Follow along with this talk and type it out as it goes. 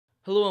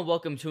Hello and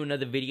welcome to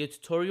another video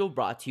tutorial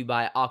brought to you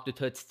by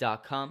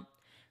octotuts.com.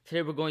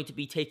 Today we're going to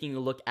be taking a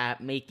look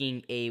at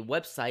making a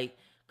website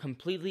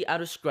completely out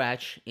of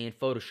scratch in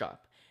Photoshop.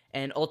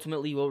 And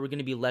ultimately what we're going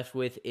to be left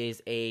with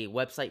is a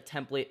website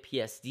template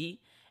PSD,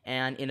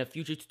 and in a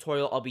future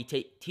tutorial I'll be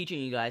teaching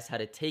you guys how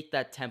to take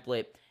that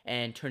template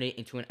and turn it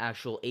into an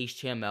actual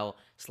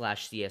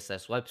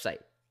HTML/CSS website.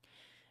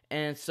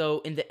 And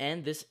so in the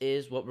end, this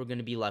is what we're going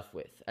to be left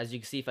with. As you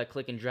can see, if I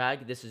click and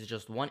drag, this is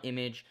just one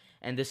image,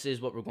 and this is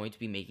what we're going to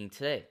be making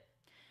today.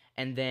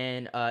 And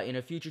then in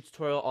a future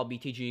tutorial, I'll be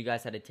teaching you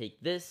guys how to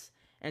take this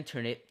and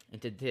turn it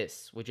into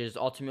this, which is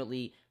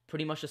ultimately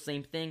pretty much the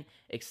same thing,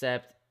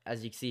 except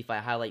as you can see, if I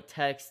highlight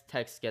text,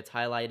 text gets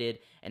highlighted,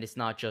 and it's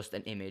not just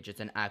an image,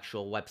 it's an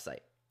actual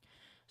website.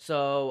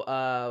 So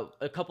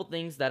a couple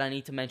things that I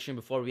need to mention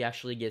before we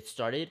actually get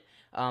started.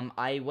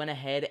 I went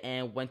ahead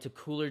and went to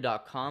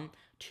cooler.com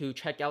to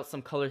check out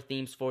some color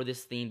themes for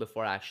this theme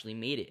before I actually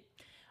made it.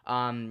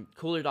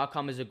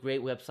 Cooler.com is a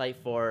great website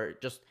for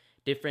just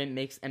different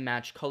mix and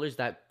match colors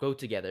that go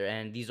together,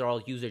 and these are all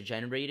user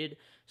generated.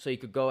 So you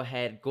could go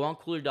ahead, go on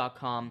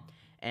cooler.com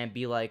and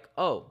be like,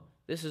 oh,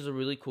 this is a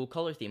really cool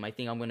color theme. I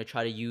think I'm going to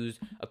try to use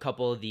a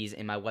couple of these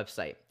in my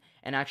website.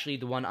 And actually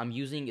the one I'm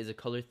using is a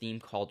color theme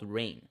called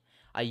Rain.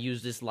 I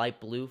use this light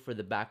blue for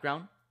the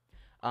background.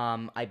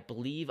 I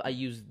believe I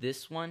used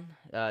this one,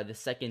 the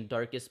second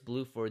darkest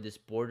blue for this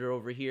border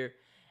over here.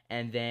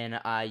 And then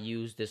I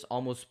used this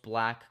almost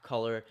black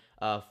color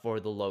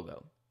for the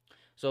logo.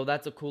 So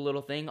that's a cool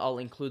little thing. I'll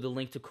include the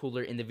link to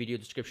Cooler in the video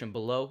description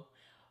below.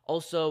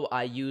 Also,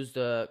 I used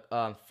the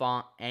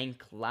font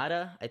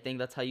Ankala, I think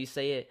that's how you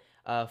say it,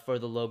 for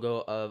the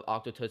logo of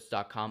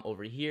octotuts.com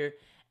over here.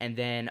 And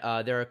then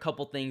there are a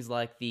couple things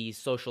like the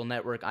social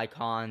network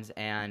icons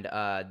and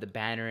the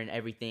banner and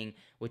everything,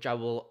 which I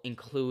will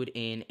include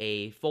in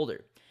a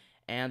folder.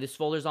 And this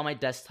folder is on my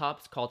desktop.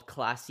 It's called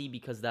Classy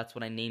because that's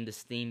what I named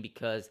this theme,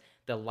 because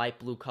the light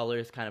blue color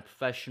is kind of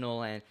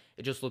professional and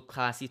it just looked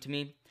classy to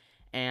me.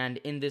 And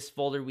in this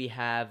folder we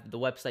have the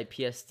website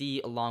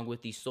PSD along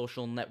with the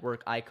social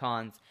network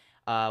icons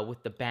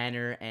with the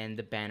banner and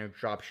the banner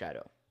drop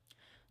shadow.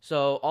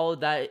 So all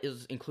of that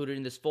is included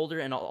in this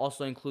folder, and I'll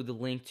also include the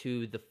link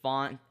to the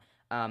font,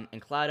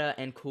 Ankala,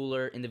 and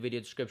Cooler in the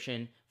video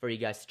description for you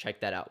guys to check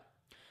that out.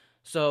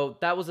 So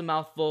that was a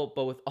mouthful,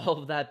 but with all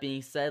of that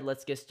being said,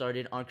 let's get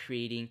started on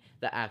creating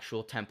the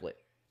actual template.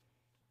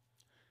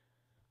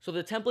 So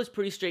the template's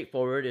pretty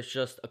straightforward. It's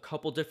just a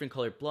couple different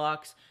colored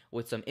blocks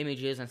with some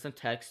images and some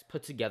text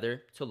put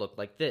together to look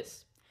like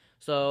this.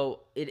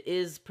 So it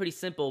is pretty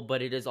simple,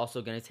 but it is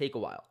also going to take a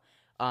while.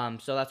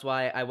 So that's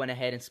why I went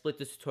ahead and split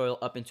this tutorial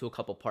up into a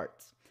couple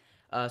parts.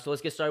 So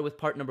let's get started with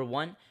part number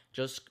one,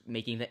 just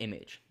making the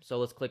image. So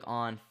let's click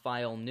on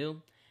File,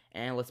 New,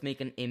 and let's make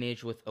an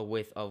image with a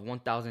width of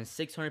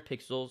 1,600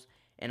 pixels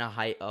and a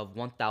height of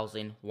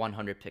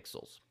 1,100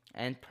 pixels,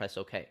 and press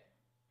OK.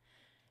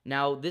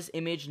 Now this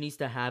image needs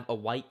to have a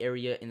white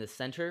area in the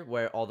center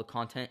where all the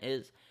content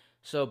is.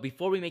 So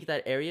before we make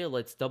that area,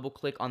 let's double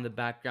click on the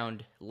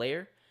background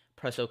layer,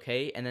 press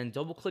OK, and then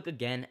double click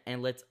again,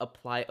 and let's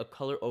apply a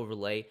color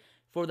overlay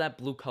for that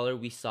blue color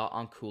we saw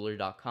on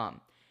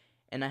cooler.com.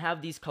 And I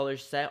have these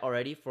colors set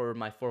already for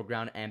my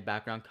foreground and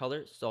background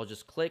colors, so I'll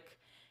just click,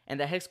 and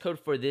the hex code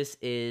for this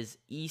is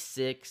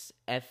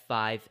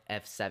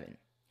E6F5F7.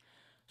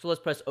 So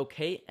let's press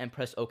OK and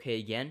press OK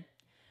again.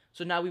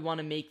 So now we want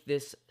to make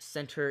this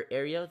center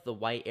area the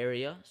white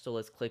area, so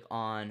let's click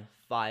on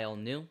File,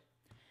 New,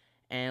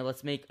 and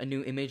let's make a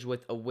new image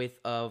with a width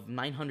of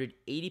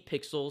 980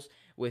 pixels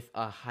with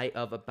a height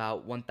of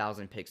about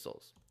 1,000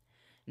 pixels.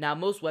 Now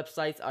most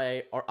websites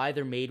are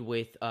either made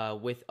with a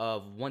width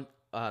of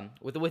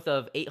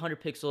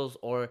 800 pixels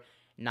or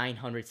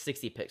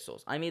 960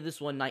 pixels. I made this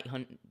one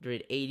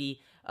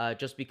 980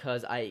 just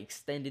because I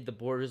extended the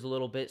borders a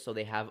little bit so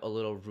they have a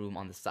little room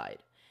on the side.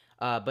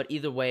 But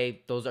either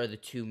way, those are the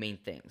two main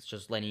things,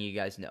 just letting you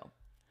guys know.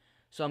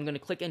 So I'm going to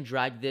click and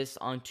drag this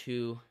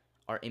onto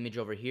our image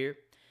over here.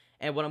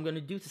 And what I'm going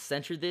to do to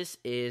center this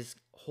is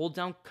hold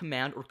down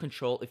Command or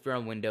Control if you're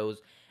on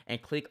Windows and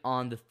click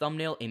on the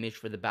thumbnail image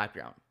for the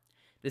background.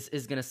 This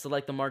is going to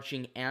select the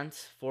marching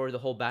ants for the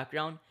whole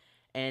background.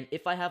 And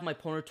if I have my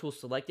pointer tool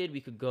selected, we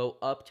could go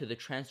up to the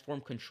transform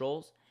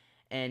controls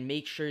and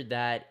make sure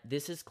that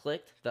this is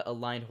clicked, the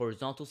align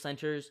horizontal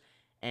centers,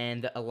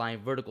 and the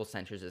align vertical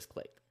centers is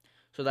clicked.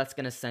 So that's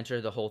going to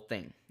center the whole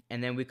thing.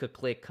 And then we could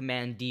click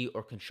Command D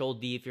or Control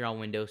D if you're on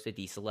Windows to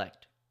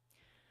deselect.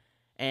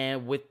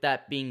 And with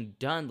that being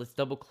done, let's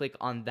double click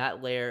on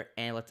that layer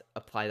and let's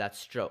apply that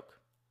stroke.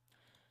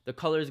 The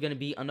color is going to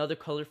be another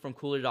color from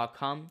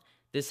cooler.com.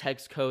 This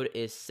hex code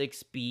is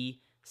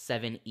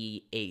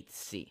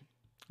 6B7E8C.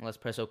 Let's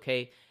press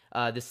OK.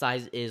 The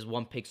size is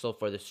 1 pixel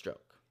for the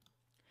stroke.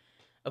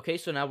 Okay,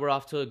 so now we're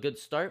off to a good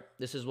start.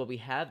 This is what we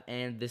have,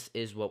 and this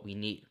is what we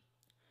need.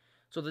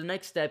 So the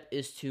next step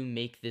is to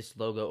make this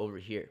logo over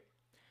here.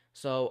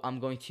 So I'm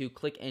going to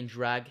click and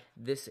drag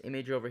this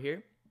image over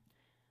here.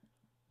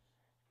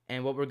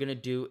 And what we're going to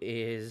do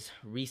is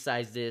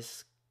resize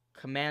this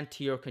Command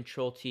T or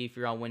Control T if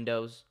you're on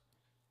Windows.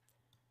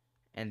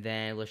 And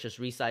then let's just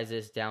resize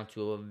this down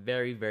to a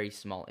very, very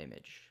small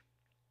image.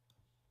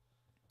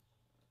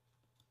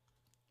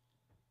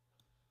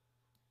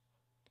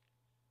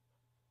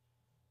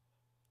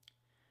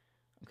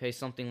 Okay,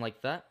 something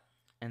like that.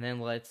 And then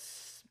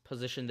let's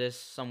position this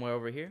somewhere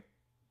over here.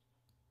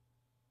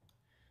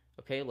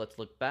 Okay, let's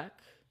look back.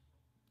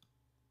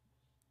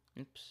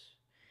 Oops.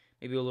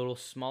 Maybe a little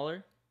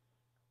smaller.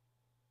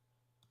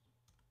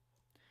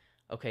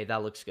 Okay,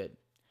 that looks good.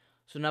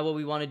 So now what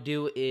we want to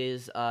do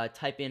is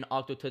type in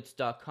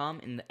octotuts.com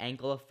in the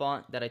Ankala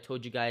font that I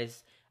told you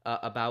guys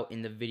about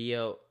in the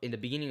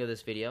beginning of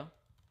this video.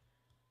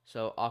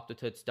 So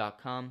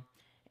octotuts.com,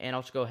 and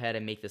I'll just go ahead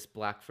and make this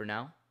black for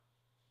now.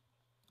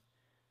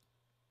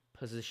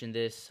 Position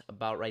this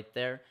about right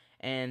there,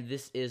 and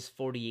this is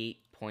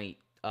 48-point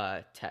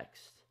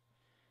text.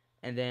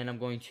 And then I'm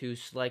going to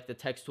select the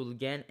text tool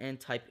again and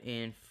type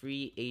in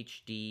free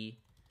HD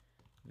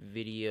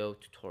video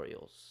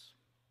tutorials.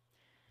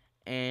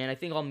 And I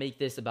think I'll make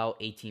this about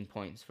 18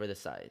 points for the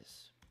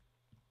size.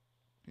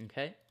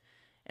 Okay,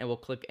 and we'll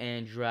click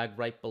and drag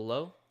right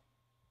below.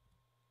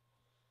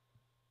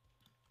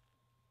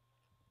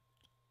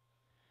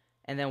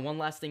 And then one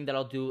last thing that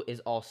I'll do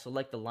is I'll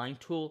select the line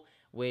tool,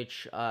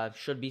 which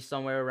should be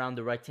somewhere around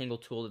the rectangle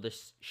tool or the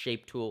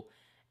shape tool,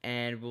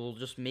 and we'll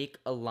just make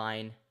a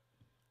line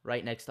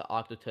right next to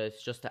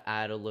Octotuts just to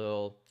add a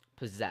little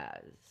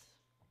pizzazz.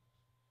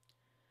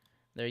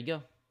 There you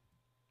go.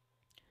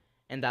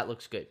 And that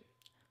looks good.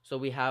 So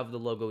we have the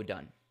logo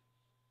done.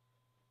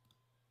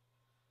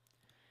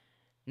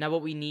 Now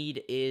what we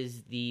need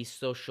is the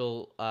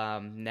social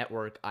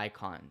network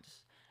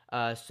icons.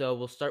 So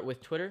we'll start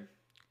with Twitter.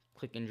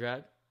 Click and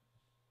drag.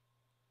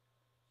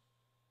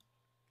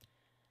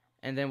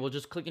 And then we'll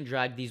just click and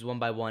drag these one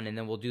by one, and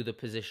then we'll do the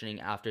positioning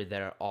after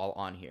they're all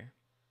on here.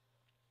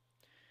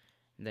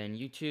 Then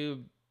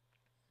YouTube.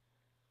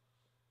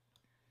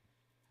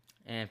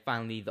 And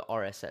finally the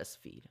RSS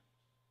feed.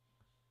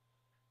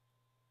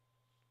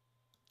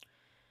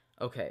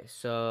 Okay,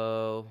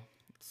 so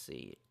let's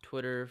see,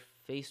 Twitter,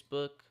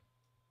 Facebook.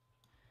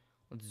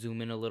 Let's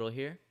zoom in a little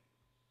here.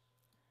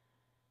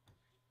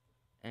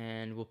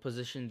 And we'll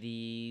position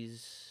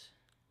these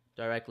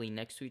directly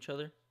next to each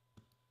other.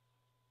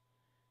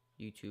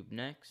 YouTube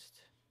next.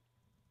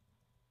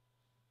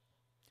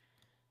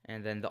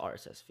 And then the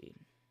RSS feed.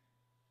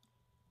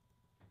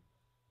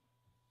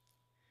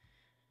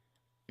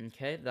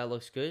 Okay, that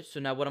looks good. So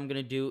now what I'm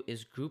going to do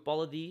is group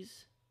all of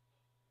these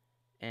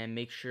and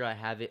make sure I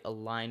have it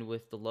aligned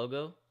with the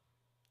logo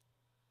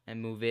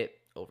and move it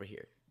over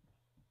here.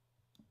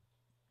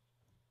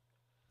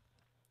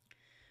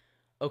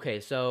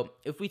 Okay, so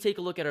if we take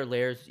a look at our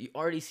layers, you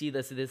already see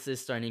this is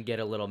starting to get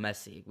a little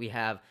messy. We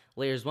have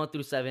layers 1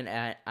 through 7,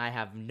 and I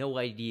have no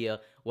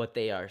idea what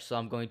they are. So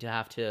I'm going to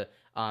have to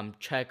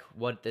check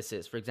what this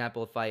is. For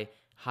example, if I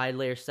hide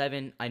layer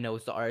 7, I know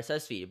it's the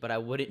RSS feed, but I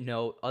wouldn't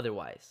know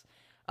otherwise.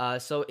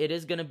 So it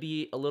is going to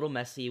be a little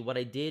messy. What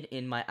I did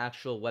in my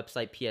actual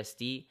website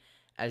PSD,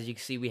 as you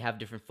can see, we have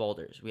different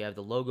folders. We have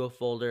the logo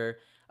folder,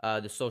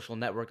 the social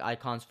network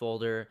icons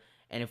folder,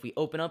 and if we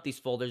open up these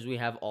folders, we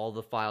have all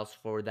the files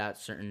for that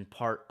certain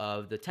part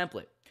of the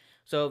template.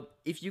 So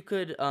if you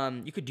could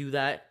do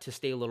that to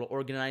stay a little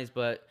organized,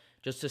 but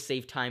just to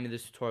save time in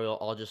this tutorial,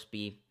 I'll just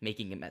be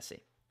making it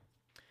messy.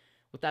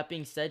 With that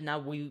being said, now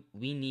we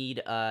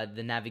need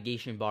the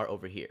navigation bar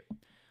over here.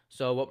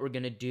 So what we're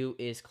going to do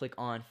is click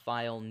on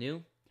File,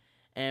 New,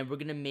 and we're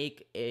going to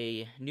make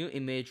a new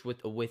image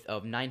with a width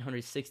of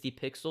 960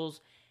 pixels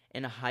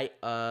and a height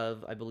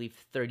of, I believe,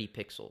 30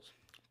 pixels.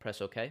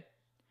 Press OK.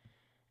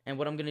 And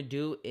what I'm going to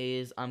do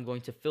is I'm going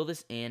to fill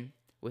this in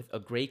with a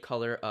gray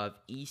color of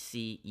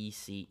EC,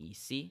 EC,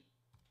 EC.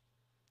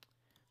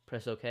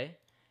 Press OK.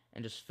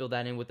 And just fill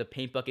that in with the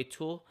paint bucket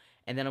tool.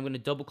 And then I'm going to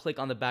double click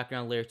on the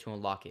background layer to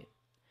unlock it.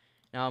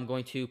 Now I'm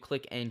going to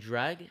click and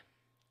drag,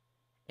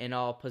 and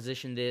I'll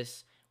position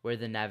this where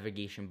the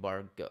navigation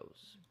bar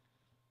goes.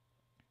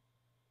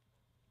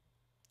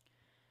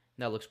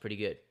 That looks pretty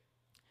good.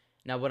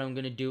 Now what I'm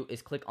going to do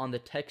is click on the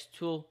text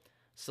tool,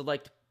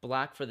 select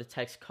black for the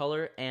text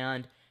color,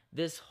 and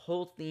this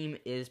whole theme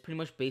is pretty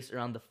much based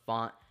around the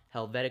font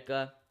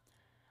Helvetica.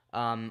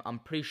 I'm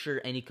pretty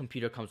sure any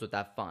computer comes with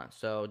that font.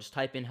 So just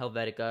type in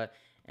Helvetica,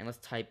 and let's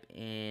type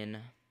in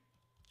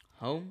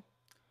home,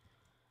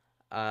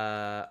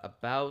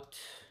 about,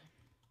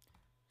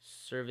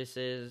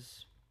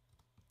 services,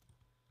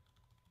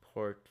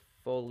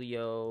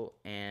 portfolio,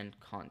 and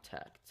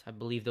contacts. I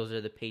believe those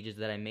are the pages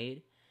that I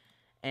made.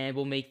 And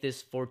we'll make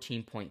this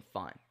 14-point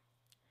font.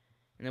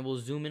 And then we'll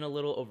zoom in a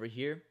little over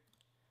here,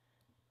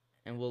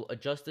 and we'll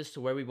adjust this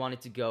to where we want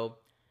it to go.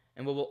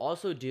 And what we'll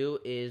also do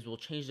is we'll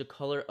change the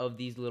color of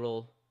these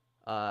little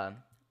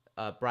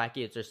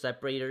brackets or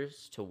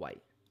separators to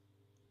white.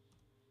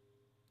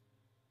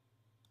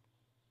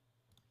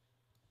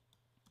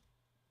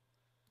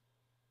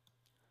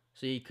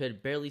 So you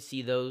could barely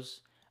see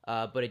those,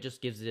 but it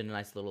just gives it a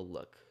nice little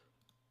look.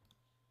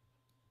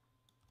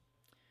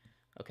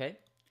 Okay,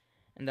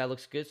 And that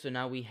looks good. So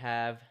now we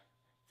have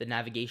the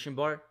navigation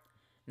bar.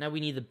 Now we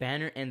need the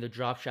banner and the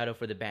drop shadow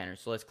for the banner.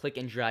 So let's click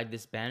and drag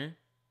this banner.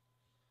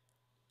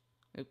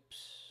 Oops.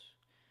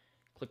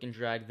 Click and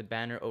drag the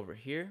banner over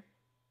here.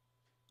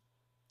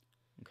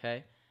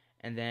 Okay.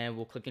 And then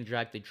we'll click and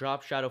drag the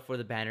drop shadow for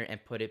the banner and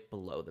put it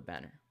below the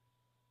banner.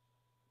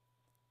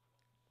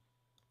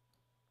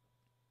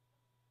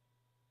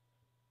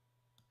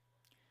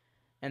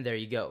 And there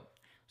you go.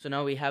 So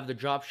now we have the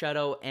drop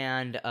shadow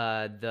and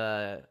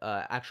the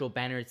actual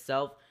banner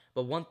itself.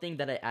 But one thing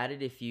that I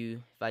added, if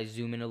I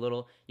zoom in a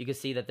little, you can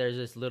see that there's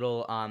this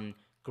little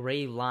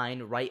gray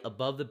line right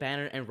above the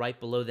banner and right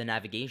below the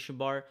navigation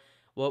bar.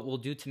 What we'll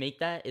do to make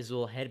that is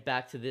we'll head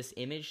back to this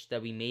image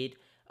that we made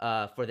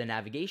for the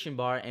navigation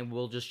bar, and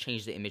we'll just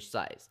change the image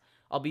size.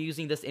 I'll be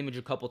using this image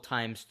a couple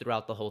times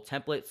throughout the whole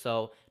template,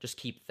 so just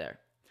keep it there.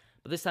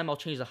 But this time I'll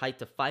change the height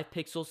to 5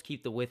 pixels,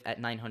 keep the width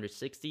at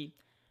 960,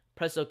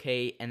 press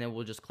OK, and then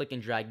we'll just click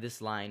and drag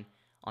this line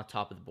on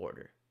top of the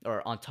border,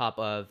 or on top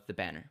of the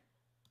banner.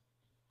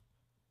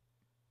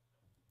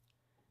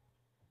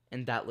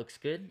 And that looks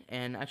good.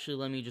 And actually,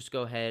 let me just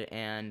go ahead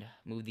and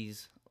move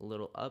these a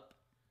little up.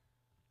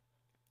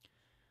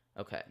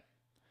 Okay.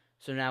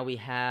 So now we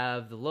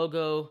have the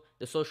logo,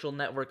 the social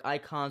network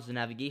icons, the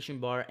navigation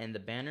bar, and the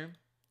banner.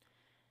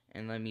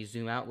 And let me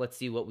zoom out. Let's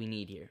see what we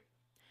need here.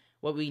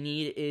 What we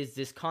need is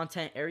this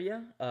content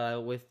area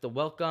with the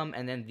welcome,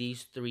 and then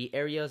these 3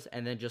 areas,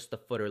 and then just the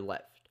footer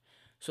left.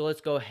 So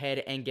let's go ahead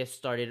and get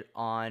started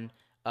on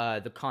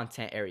the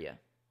content area.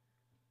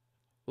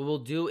 What we'll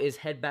do is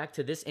head back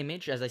to this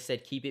image. As I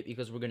said, keep it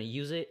because we're going to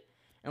use it.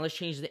 And let's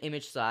change the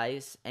image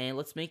size, and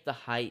let's make the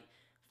height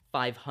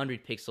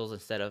 500 pixels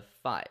instead of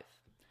 5.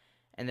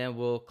 And then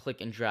we'll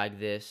click and drag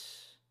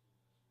this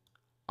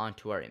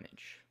onto our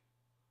image.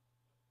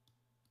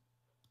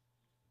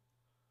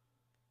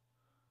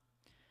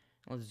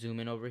 Let's zoom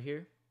in over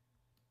here.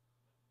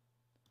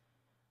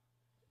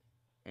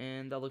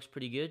 And that looks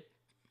pretty good.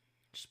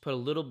 Just put a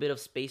little bit of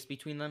space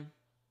between them.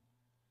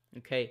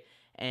 Okay,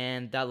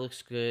 and that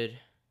looks good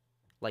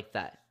like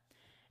that.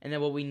 And then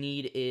what we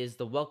need is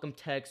the welcome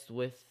text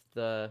with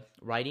the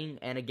writing.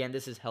 And again,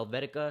 this is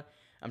Helvetica.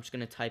 I'm just going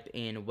to type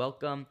in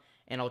welcome,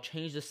 and I'll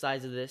change the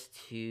size of this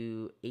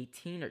to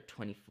 18 or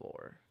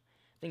 24.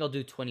 I think I'll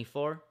do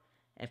 24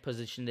 and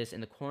position this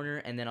in the corner,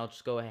 and then I'll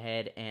just go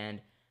ahead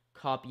and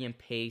copy and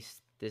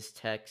paste this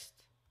text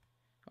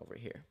over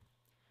here.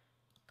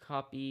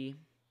 Copy,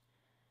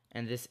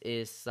 and this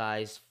is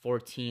size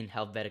 14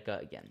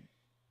 Helvetica again.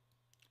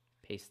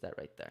 Paste that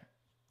right there.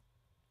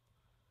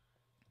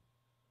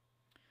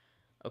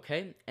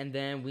 Okay, and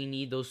then we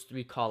need those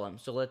 3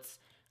 columns. So let's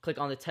click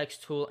on the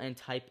text tool and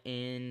type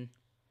in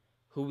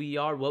who we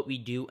are, what we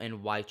do,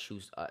 and why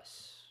choose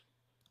us.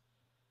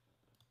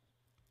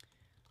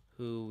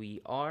 Who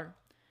we are.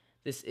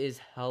 This is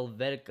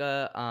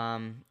Helvetica.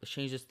 Let's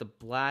change this to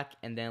black,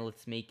 and then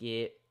let's make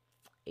it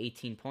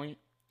 18-point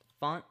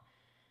font.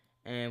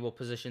 And we'll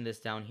position this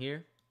down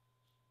here.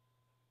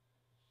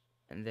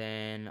 And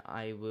then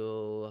I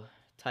will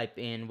type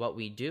in what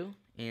we do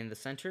in the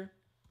center.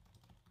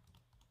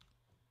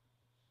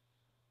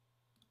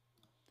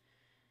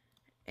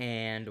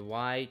 And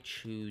why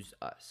choose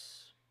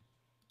us.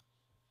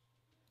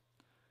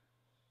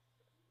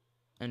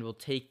 And we'll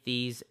take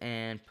these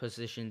and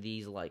position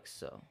these like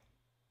so.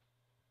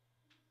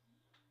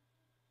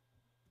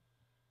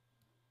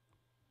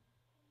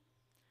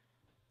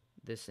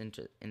 This in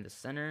the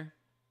center.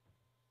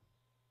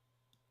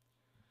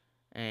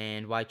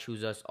 And why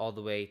choose us all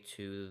the way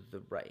to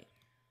the right.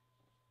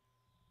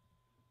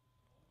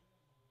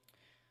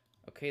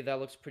 Okay, that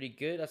looks pretty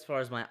good as far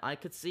as my eye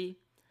could see.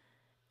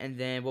 And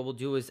then what we'll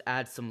do is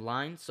add some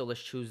lines. So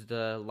let's choose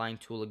the line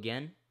tool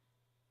again.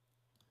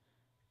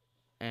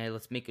 And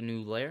let's make a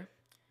new layer.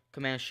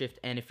 Command Shift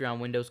N if you're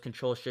on Windows,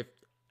 Control Shift,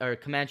 or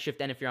Command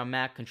Shift N if you're on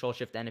Mac, Control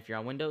Shift N if you're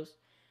on Windows.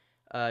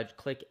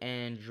 Click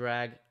and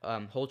drag,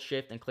 hold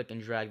Shift and click and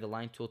drag the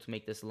line tool to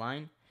make this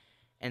line.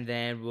 And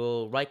then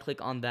we'll right click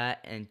on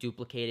that and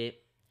duplicate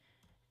it.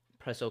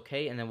 Press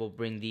OK, and then we'll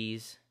bring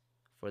these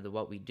for the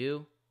what we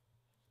do.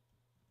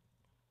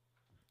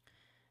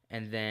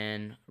 And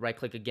then right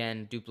click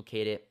again,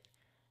 duplicate it,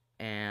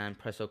 and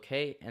press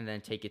OK, and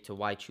then take it to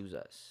why choose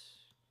us.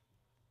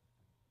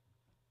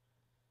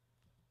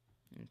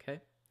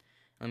 Okay,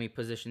 let me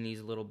position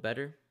these a little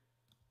better.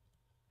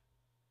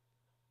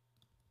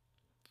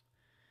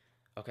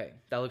 Okay,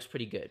 that looks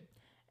pretty good.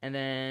 And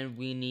then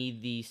we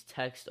need these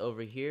text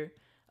over here.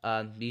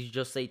 These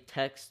just say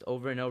text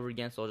over and over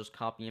again, so I'll just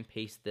copy and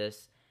paste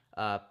this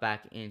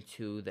back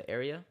into the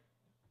area.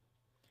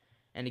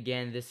 And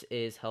again, this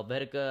is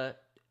Helvetica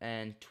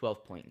and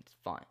 12-point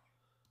font.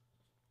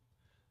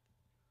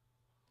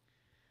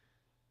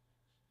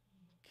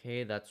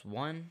 Okay, that's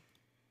 1.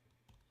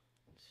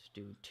 Let's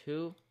do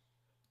 2.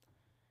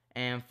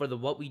 And for the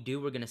what we do,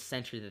 we're going to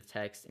center the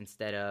text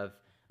instead of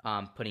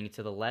putting it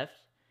to the left.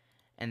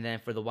 And then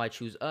for the why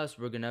choose us,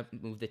 we're going to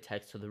move the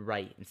text to the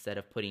right instead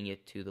of putting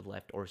it to the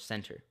left or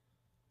center.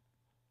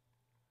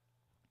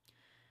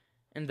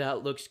 And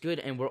that looks good,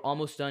 and we're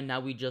almost done.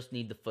 Now we just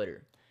need the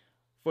footer.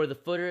 For the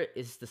footer,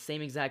 it's the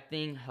same exact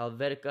thing,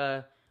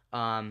 Helvetica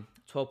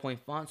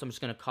 12-point font. So I'm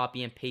just going to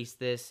copy and paste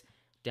this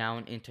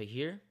down into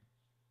here.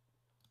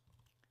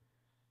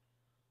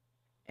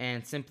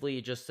 And simply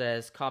it just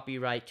says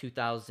copyright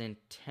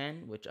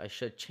 2010, which I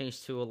should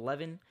change to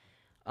 11.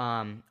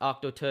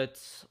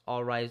 Octotuts,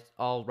 all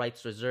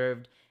rights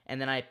reserved. And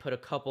then I put a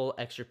couple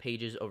extra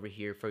pages over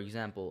here. For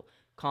example,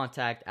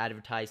 contact,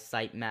 advertise,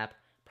 sitemap,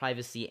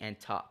 privacy, and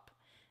top.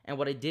 And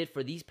what I did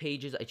for these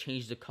pages, I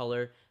changed the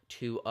color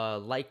to a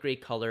light gray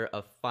color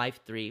of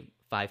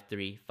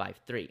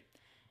 535353.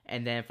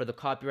 And then for the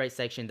copyright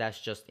section,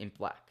 that's just in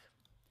black.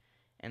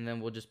 And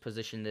then we'll just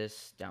position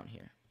this down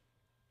here.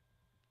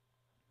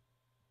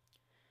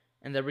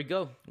 And there we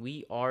go.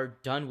 We are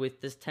done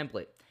with this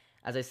template.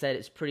 As I said,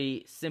 it's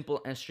pretty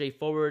simple and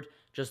straightforward.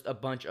 Just a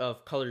bunch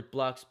of colored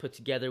blocks put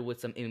together with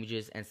some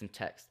images and some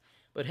text.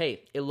 But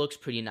hey, it looks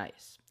pretty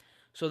nice.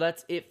 So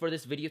that's it for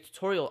this video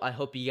tutorial. I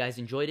hope you guys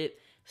enjoyed it.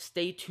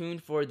 Stay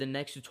tuned for the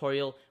next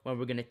tutorial where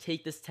we're going to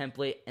take this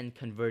template and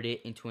convert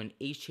it into an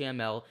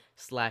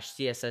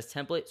HTML/CSS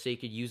template so you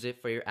could use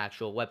it for your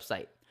actual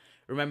website.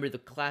 Remember, the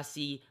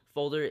Classy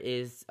folder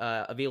is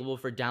available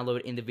for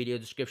download in the video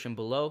description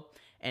below.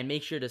 And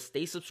make sure to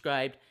stay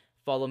subscribed.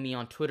 Follow me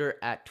on Twitter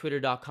at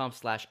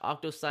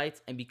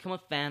twitter.com/octosites and become a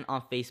fan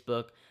on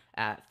Facebook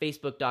at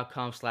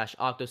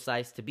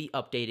facebook.com/octosites to be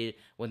updated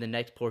when the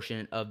next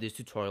portion of this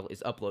tutorial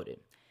is uploaded.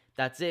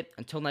 That's it.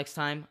 Until next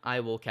time,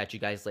 I will catch you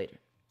guys later.